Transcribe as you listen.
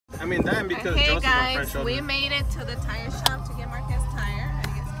I mean, that and because hey Joseph guys, on fresh we oven. made it to the tire shop to get Marquez tire, as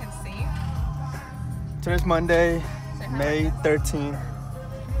you guys can see. Today's Monday, Say hi, May Marquez. 13th.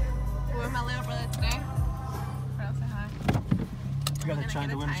 We're with my little brother today. Bro, say hi. You gotta We're try gonna the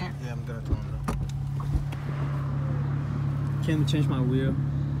get a window tire. shot? Yeah, I'm gonna tell him Can't change my wheel.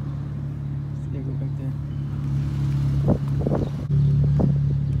 Yeah, go back there.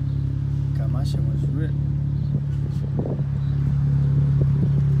 God, my shit was ripped.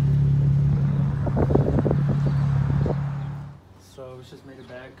 So we just made it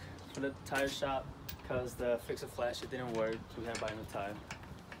back from the tire shop because the fix-it flash, it didn't work. So we had to buy a new tire.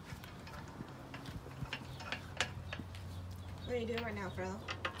 What are you doing right now, Fro?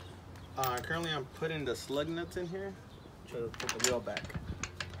 Currently, I'm putting the slug nuts in here. Try to put the wheel back.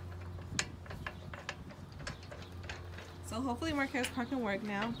 So hopefully Marquez car can work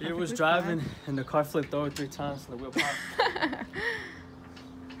now. He was Perfectly driving fine. and the car flipped over 3 times and the wheel popped.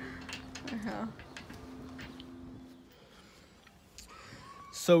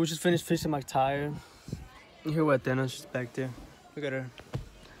 So we just finished fixing my tire. Here we're at Dennis, just back there. Look at her.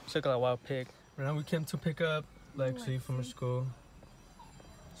 She's like a wild pig. Right now we came to pick up Lexi from her school.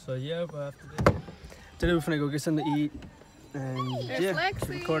 So yeah, but after this, today we're gonna go get something to eat. And There's yeah, Lexi. keep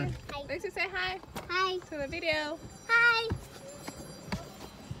recording. Lexi, say hi. Hi. To the video. Hi.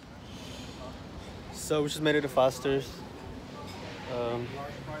 So we just made it to Foster's. Gonna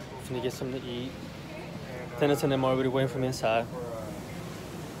get something to eat. Dennis and them are already waiting for me inside.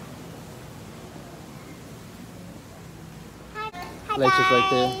 Lexi's right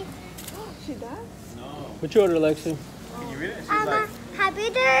there. She does? What you order, Lexi? Can you read it? She's Mama, happy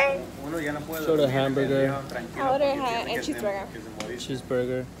day. Uno ya no puede Show the dormir, hamburger. el viejo tranquilo I ordered porque her tiene and que cheeseburger. que se morir.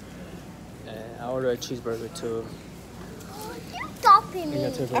 Cheeseburger. And I ordered a cheeseburger too. Stopping You me.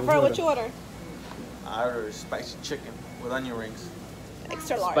 gotta take Fro, over what the you order? I ordered spicy chicken with onion rings.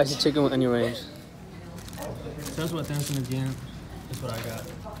 Extra large. Spicy chicken with onion rings. So that's what Dennis gonna get. That's what I got.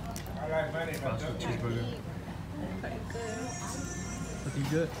 Foster cheeseburger. Pretty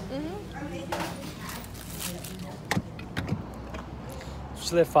good.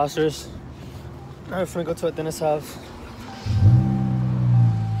 Just left Foster's. Now we're gonna go to a Dennis house.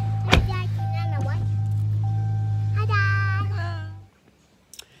 Hi, Dad. Hi, Dad.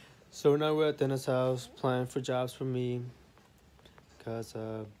 So now we're at Dennis house, applying for jobs for me. Because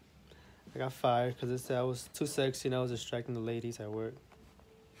I got fired because it said I was too sexy and I was distracting the ladies at work.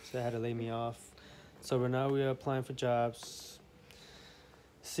 So they had to lay me off. So right now we are applying for jobs.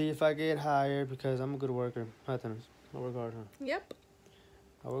 See if I get hired because I'm a good worker. Hi, Dennis. I work hard, huh? Yep.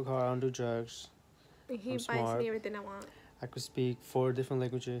 I work hard, I don't do drugs. He I'm buys smart. me everything I want. I could speak 4 different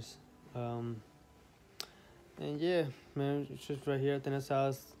languages. And yeah, man, it's just right here at Dennis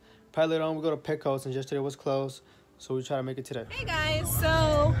house. Probably later on we go to PETCO since yesterday was closed. So we try to make it today. Hey guys,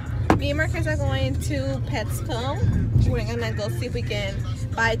 so me and Marquez are going to PETCO. We're gonna go see if we can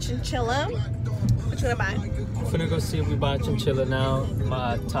buy chinchilla. What you gonna buy? I'm finna go see if we buy chinchilla now.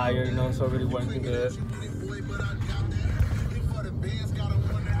 My tire, you know, it's already working good.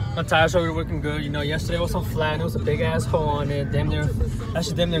 My tire's already working good. You know, yesterday was on flat and it was a big ass hole on it. Damn near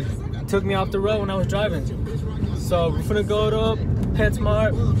took me off the road when I was driving. So we're finna go to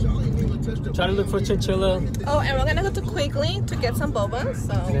PetSmart, try to look for chinchilla. Oh, and we're gonna go to Quickly to get some boba. And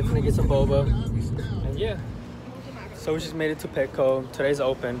So then finna get some boba. And yeah. So we just made it to PETCO. Today's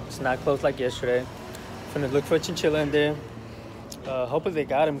open. It's not closed like yesterday. Finna look for a chinchilla in there. Hopefully they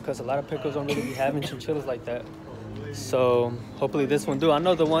got him because a lot of PETCOs don't really be having chinchillas like that. So hopefully this one do. I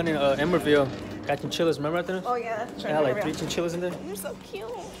know the one in Emerville got chinchillas. Remember right there? oh yeah, that's They true. had like 3 chinchillas in there. You're so cute.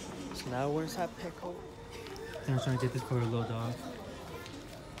 So now we're inside PETCO. I'm trying to get this for a little dog.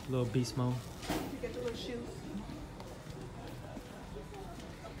 Little beast mode. You get the little shoes.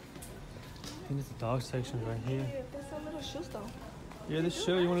 I think it's the dog section right here. Yeah, there's some little shoes though. Yeah, this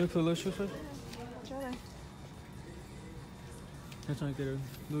shoe. You want to look for the little shoe first? Try that. I'm trying to get a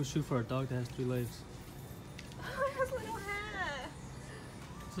little shoe for a dog that has 3 legs. Oh, it has a little hat.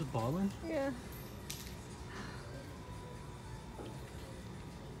 This is balling. Yeah.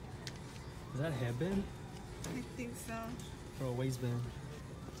 Is that a headband I think so. or a waistband?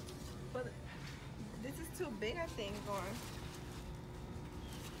 But this is too big, I think, or.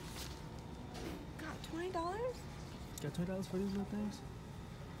 God, $20? Got $20 for these little things?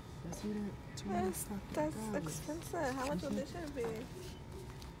 That's it. That's expensive. How much would this should be?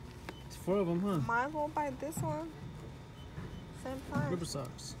 It's 4 of them, huh? Might as well buy this one. Same price. Rubber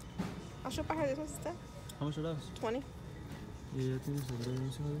socks. I should buy her this one instead. How much are those? 20. Yeah, I think this is a little one.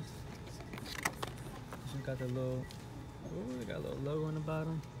 This one got that little, oh, they got a little logo on the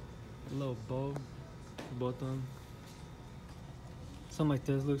bottom. A little bow for both of them. something like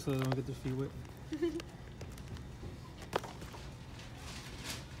this. Look, so they don't get their feet wet.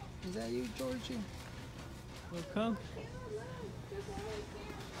 Is that you, Georgie? Well, come.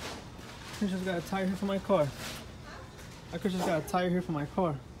 I just got a tire here for my car. I could just got a tire here for my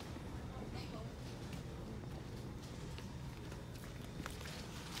car.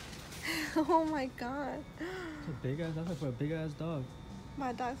 Oh my god. It's a big ass. That's like for a big ass dog.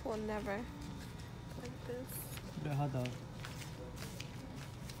 My dogs will never like this. Look at that hot dog.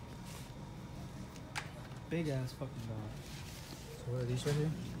 Big ass fucking dog. So what are these right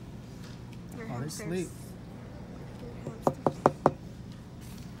here? They're Oh, they hamsters. sleep.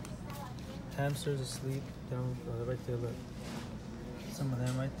 Hamsters asleep. Down right there, look. Some of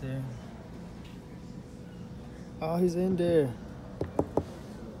them right there. Oh, he's in there.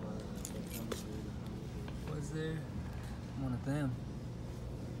 What's there? One of them.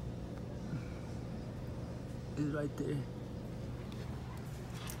 He's right there.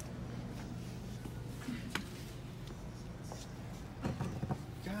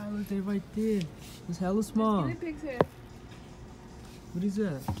 God, look, they're right there. It's hella small. Guinea pigs here. What is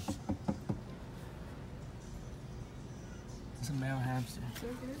that? It's a male hamster. I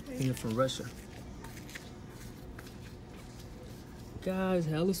think it's from Russia. Guys,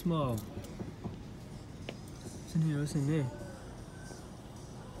 hella small. What's in here? What's in there?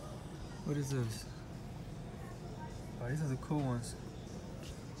 What is this? Oh, these are the cool ones.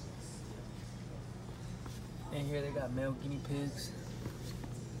 And here they got male guinea pigs.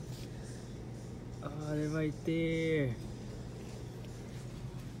 Oh, they're right there.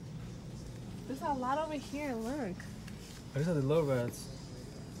 There's a lot over here, look. Oh, these are the low rats.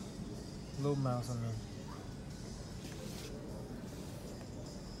 Low mouse, I mean.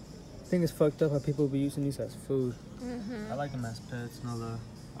 I think it's fucked up how people be using these as food. I like them as pets, no love.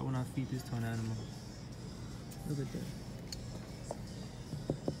 I will not feed this to an animal. Look at that.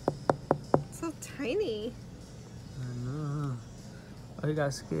 So tiny. I know. Oh, he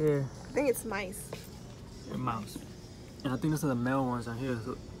got scared. I think it's mice. A mouse. And I think those are the male ones on here.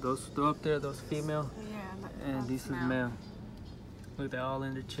 So those up there, those female. Yeah. And these is male. Look, they're all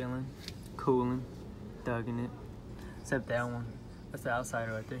in there chilling, cooling, thugging it. Except that one. That's the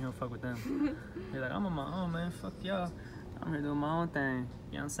outsider right there. He don't fuck with them. He's like, I'm on my own, man. Fuck y'all. I'm here doing my own thing.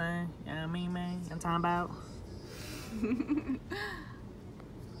 You know what I'm saying? You know what I mean, man? You know what I'm talking about?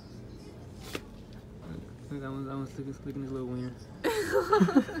 Look, that one's licking his little wiener.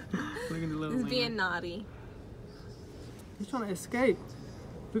 Licking his little He's wiener. being naughty. He's trying to escape.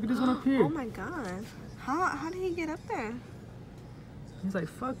 Look at this one up here. Oh my god. How did he get up there? He's like,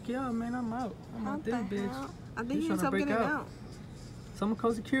 fuck y'all, man. I'm out. I'm How out the there, bitch. hell? I think He's he trying was to up break getting out. out. Someone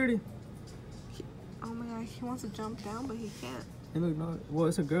call security. Oh my god, he wants to jump down, but he can't. And look, no, well,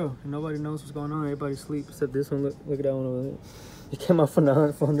 it's a girl. And nobody knows what's going on. Everybody sleep except this one. Look at that one over there. He came out from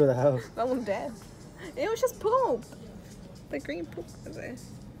under the house. That one's dead. It was just poop. The green poop was there.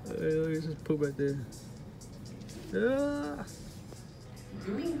 It's just poop right there. Ah,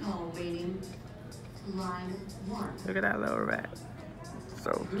 Green call waiting. Line 1. look at that little rat.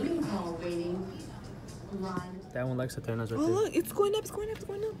 So Green call waiting. Line. that one likes to turn us right Oh there. look, it's going up, it's going up, it's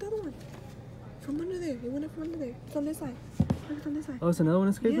going up. The other one. From under there. It went up from under there. It's on this side. Look, it's on this side. Oh, it's another one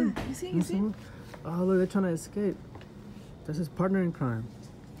escaping? Yeah, you see it, Let me you see it? Oh, look, they're trying to escape. That's his partner in crime.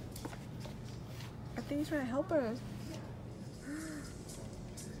 I think he's trying to help her.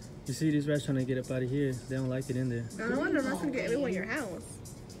 You see these rats trying to get up out of here. They don't like it in there. I wonder if that's gonna get everyone in your house.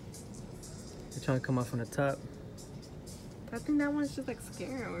 They're trying to come out from the top. I think that one's just like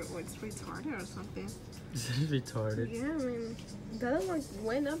scared or it's retarded or something. This is retarded. Yeah, I mean, the other one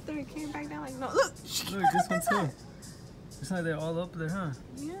went up there and came back down like, no, look! Look, this one too. It's like they're all up there, huh?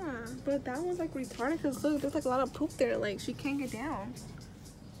 Yeah, but that one's like retarded because look, there's like a lot of poop there. Like, she can't get down.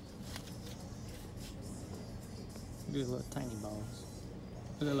 Look at little tiny balls.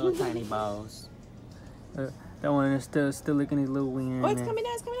 Look at little tiny balls. That one is still licking his little wiener Oh, in it's there. coming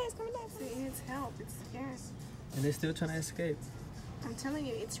down, it's coming down, it's coming down. See, it needs help. It's scared. And they're still trying to escape. I'm telling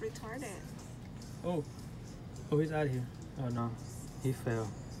you, it's retarded. Oh, he's out of here. Oh no, he fell.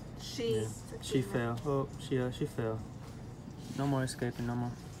 She. Yeah. She fell. Oh, she fell. No more escaping, no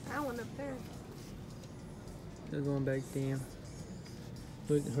more. That one up there. They're going back down.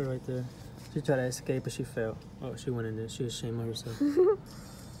 Look at her right there. She tried to escape, but she fell. Oh, she went in there. She ashamed of herself.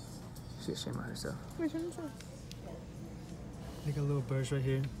 She ashamed of herself. Which one is that? Look at little birds right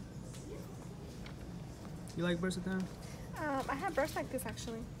here. You like birds with them? I had birds like this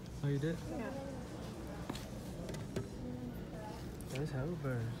actually. Oh, you did? Yeah. That's hella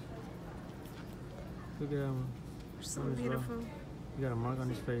birds. Look at that one. So One as well. beautiful. He got a mark on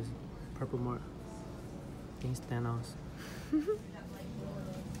his face. Purple mark. He's Thanos.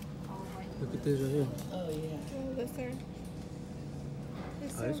 Look at this right here. Oh, this one.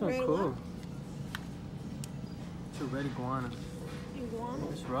 Oh, this one's cool. It's a red iguana. Iguana?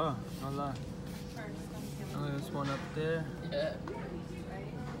 It's raw, no lie. Oh, there's one up there. Yeah.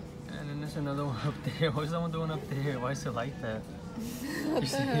 And then there's another one up there. Why is that one doing up there? Why is it like that? What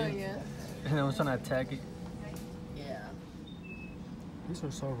the hell, yeah. And I was trying to attack it. Yeah. These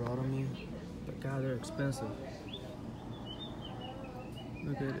are so raw to me. But God, they're expensive.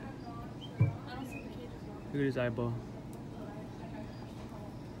 Look at it. Look at his eyeball.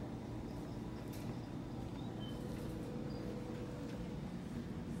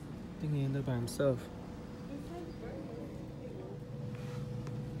 I think he ended up by himself.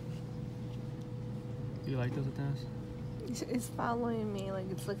 You like those things? It's following me, like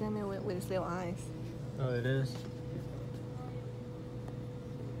it's looking at me with its little eyes. Oh, it is.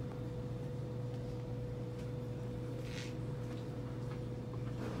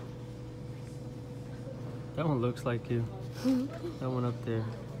 That one looks like you. That one up there.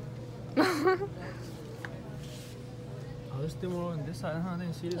 Oh, there's still more on this side, huh? I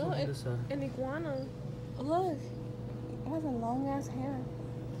didn't see this one on this side. An iguana. Look, it has a long ass hair.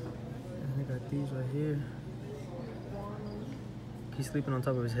 And they got these right here. He's sleeping on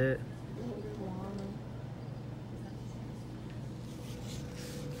top of his head.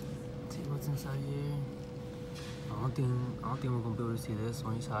 Let's see what's inside here. I don't think we're gonna be able to see this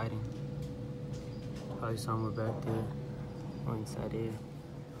one. He's hiding. Probably somewhere back there or inside here.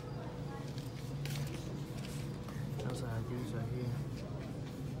 Also have these right here.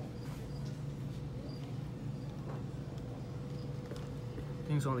 I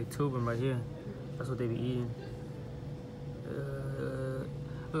think it's only two of them right here. That's what they be eating.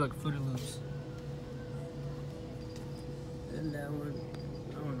 Look like Fruity Loops. And that one,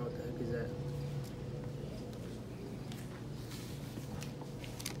 I don't know what the heck is that.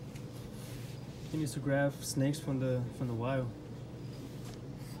 He needs to grab snakes from the wild.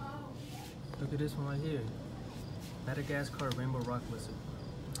 Look at this one right here. Madagascar rainbow rock lizard.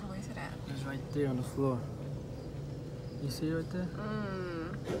 Where's it at? It's right there on the floor. You see it right there?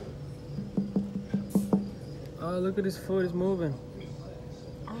 Oh, look at his foot, it's moving.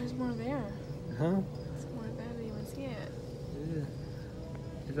 Oh, there's more there. Huh? There's more there, I didn't even see it. Yeah.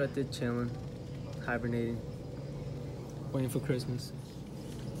 He's right there chilling, hibernating, waiting for Christmas.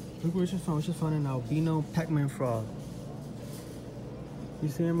 Look what we just found. We just found an albino Pac-Man frog. You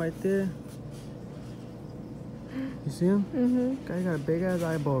see him right there? You see him? Mm-hmm. Guy got a big ass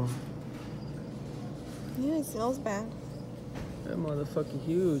eyeball. Yeah, it smells bad. That motherfucker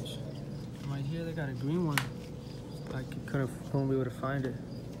huge. Right here they got a green one. I couldn't be able to find it.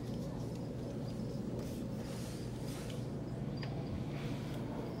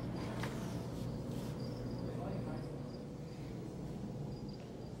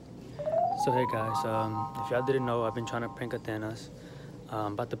 So hey guys, if y'all didn't know, I've been trying to prank Athena's.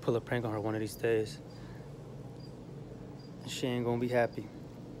 I'm about to pull a prank on her one of these days. She ain't gonna be happy.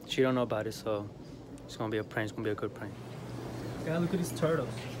 She don't know about it, so it's gonna be a prank. It's gonna be a good prank. God, look at these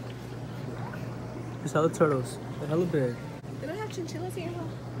turtles. These hella turtles. They're hella big. They don't have chinchillas here,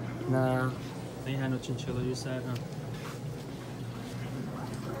 huh? Nah, they ain't had no chinchilla. You're sad, huh?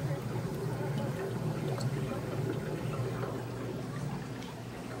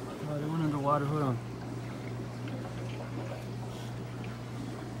 Oh, they went underwater. Hold on.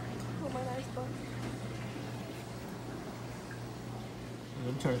 Oh, my nice book.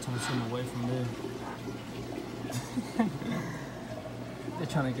 I'm trying to swim away from there. They're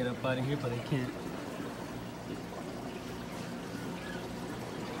trying to get up out of here, but they can't.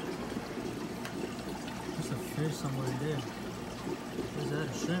 There's a fish somewhere there. Is that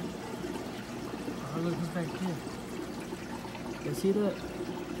a shrimp? Oh, look, he's back here. You see that?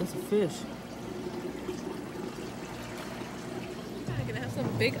 That's a fish. They're gonna have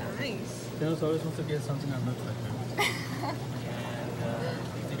some big eyes. Dennis always wants to get something that looks like her.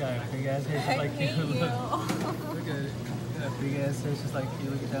 They got a big ass head just like you. Look at it. Got a big ass head just like you.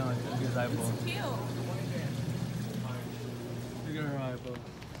 Look at that one. Look at his eyeball. It's cute. Look at her eyeball.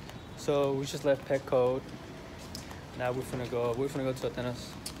 So we just left PETCO. Now we're gonna go to Athena's.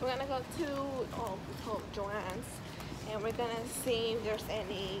 We're gonna go to Joanne's, and we're gonna see if there's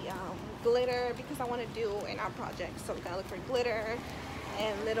any glitter because I want to do in our project. So we're gonna look for glitter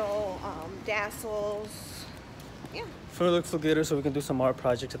and little dazzles. Yeah. We're gonna look for glitter so we can do some art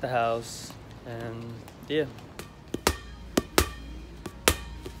projects at the house, and yeah.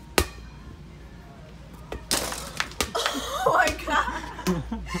 Oh my god.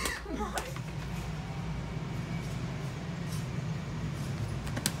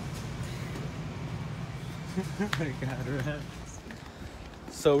 I got her.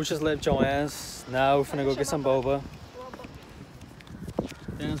 So we just left Joanne's. Now we're finna go get some boba.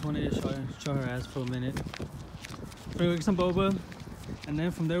 Dennis wanted to show her ass for a minute. We're gonna go get some boba, and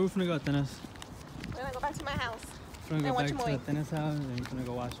then from there we're finna go to Dennis. We're gonna go back to my house. We're gonna go And back watch a to movie. Dennis' house, and we're gonna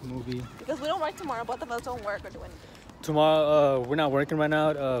go watch a movie. Because we don't work tomorrow. Both of us don't work or do anything. Tomorrow, we're not working right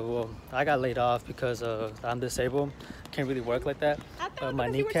now. Well, I got laid off because I'm disabled. Can't really work like that. I thought My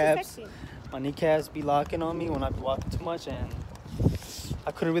because you were too kneecaps, sexy. my kneecaps be locking on me when I be walking too much, and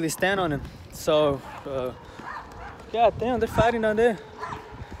I couldn't really stand on them. So, yeah, damn, they're fighting down there.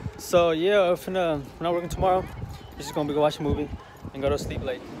 So yeah, we're not working tomorrow. We're just gonna go watch a movie and go to sleep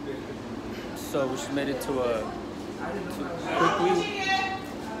late. So we just made it to quickly.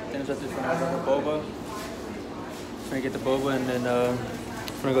 Then just for boba. We're gonna get the boba and then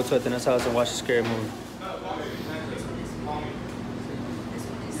we're gonna go to Athena's house and watch a scary movie.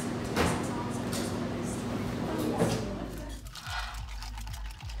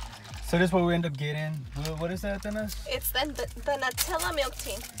 So this is what we end up getting. What is that, Athena's? It's the Nutella milk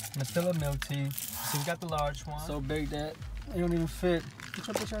tea. Nutella milk tea. So we got the large one. So big that it don't even fit. Get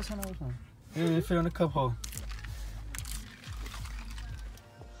your bitch ass on that one. It don't even fit on the cup hole.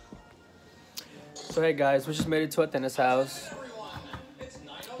 So hey guys, we just made it to Athena's house.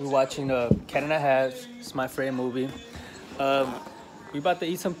 We're watching Cat in a Hat. It's my favorite movie. We about to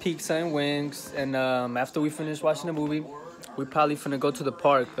eat some pizza and wings, and after we finish watching the movie, we probably finna go to the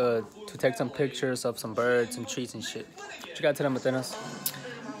park to take some pictures of some birds and trees and shit. What you got to them, Athena's?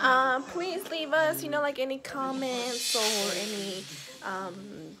 Please leave us, like any comments or any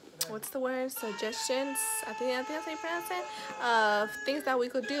what's the word, suggestions, I think that's how you pronounce it, of things that we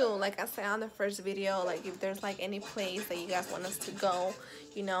could do. Like I said on the first video, like if there's like any place that you guys want us to go,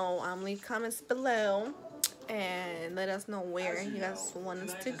 leave comments below and let us know where you guys want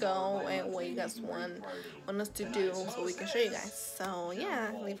us to go and what you guys want us to do so we can show you guys. So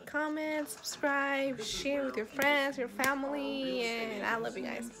yeah, leave comments, subscribe, share with your friends, your family, and I love you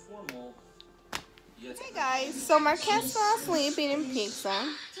guys. Hey guys, so Marquez fell asleep eating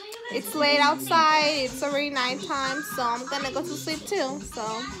pizza. It's late outside, it's already nighttime, so I'm gonna go to sleep too. So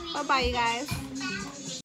bye bye you guys.